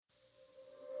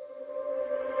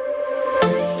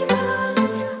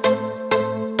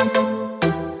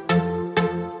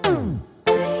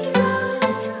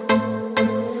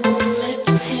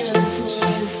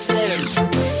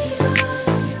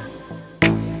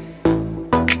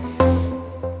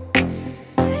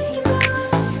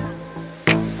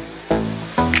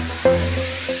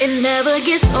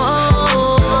gets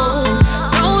old.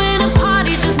 Throwing a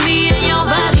party, just me and your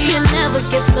body, it never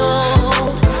gets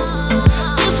old.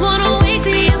 Just wanna wait,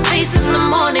 see your face in the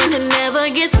morning, it never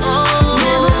gets old.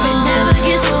 It never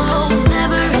gets old. It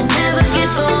never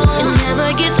gets old. It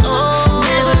never gets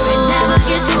old. It never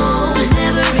gets old. It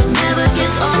never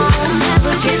gets old.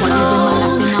 Never gets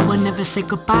old. I will never say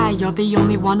goodbye. You're the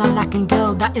only one I like, and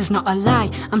girl, that is not a lie.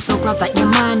 I'm so glad that you're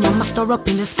mine. You're my star up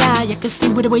in the sky. I can see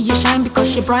with the way you shine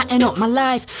because you brighten up my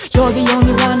life. You're the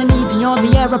only one I need, and you're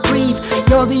the air I breathe.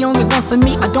 You're the only one for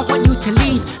me. I don't want you to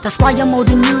leave. That's why I'm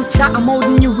holding you tight. I'm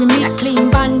holding you with me. A clean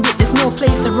bandit. There's no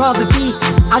place I'd rather be.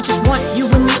 I just want you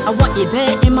with me. I want you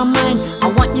there in my mind. I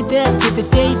want you there till the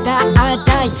day that I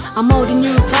die. I'm holding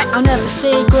you tight. I'll never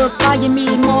say goodbye. You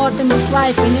mean more than this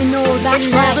life, and you know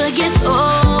that's it right. Never gets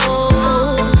old.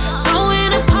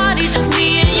 Throwing a party, just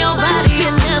me and your body,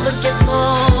 it never gets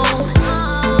old.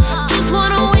 Just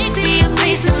wanna wait, see your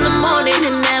face in the morning,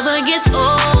 it never gets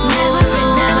old. It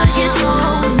never gets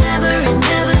old. It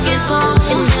never gets old.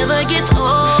 It never gets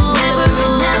old.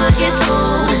 It never gets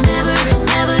old. It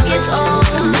never gets old.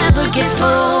 It never gets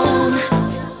old.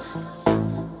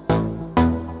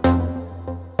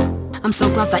 I'm so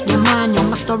glad that you're mine. You're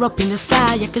my star up in the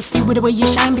sky. I can see with the way you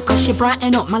shine because you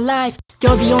brighten up my life.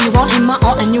 You're the only one in my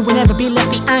heart, and you will never be left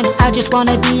behind. I just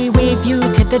wanna be with you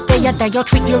till the day I die. I'll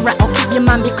treat you right, I'll keep you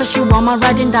mine, because you are my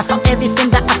ride and die. For everything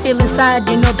that I feel inside,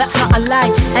 you know that's not a lie.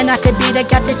 And I could be the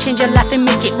guy to change your life and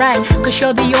make it right, cause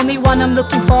you're the only one I'm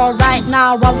looking for right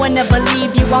now. I will never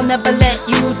leave you, I'll never let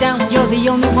you down. You're the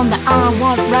only one that I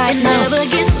want right it now. It never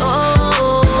gets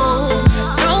old.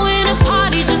 Throwing a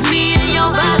party, just me and your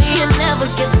body, it never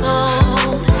gets old.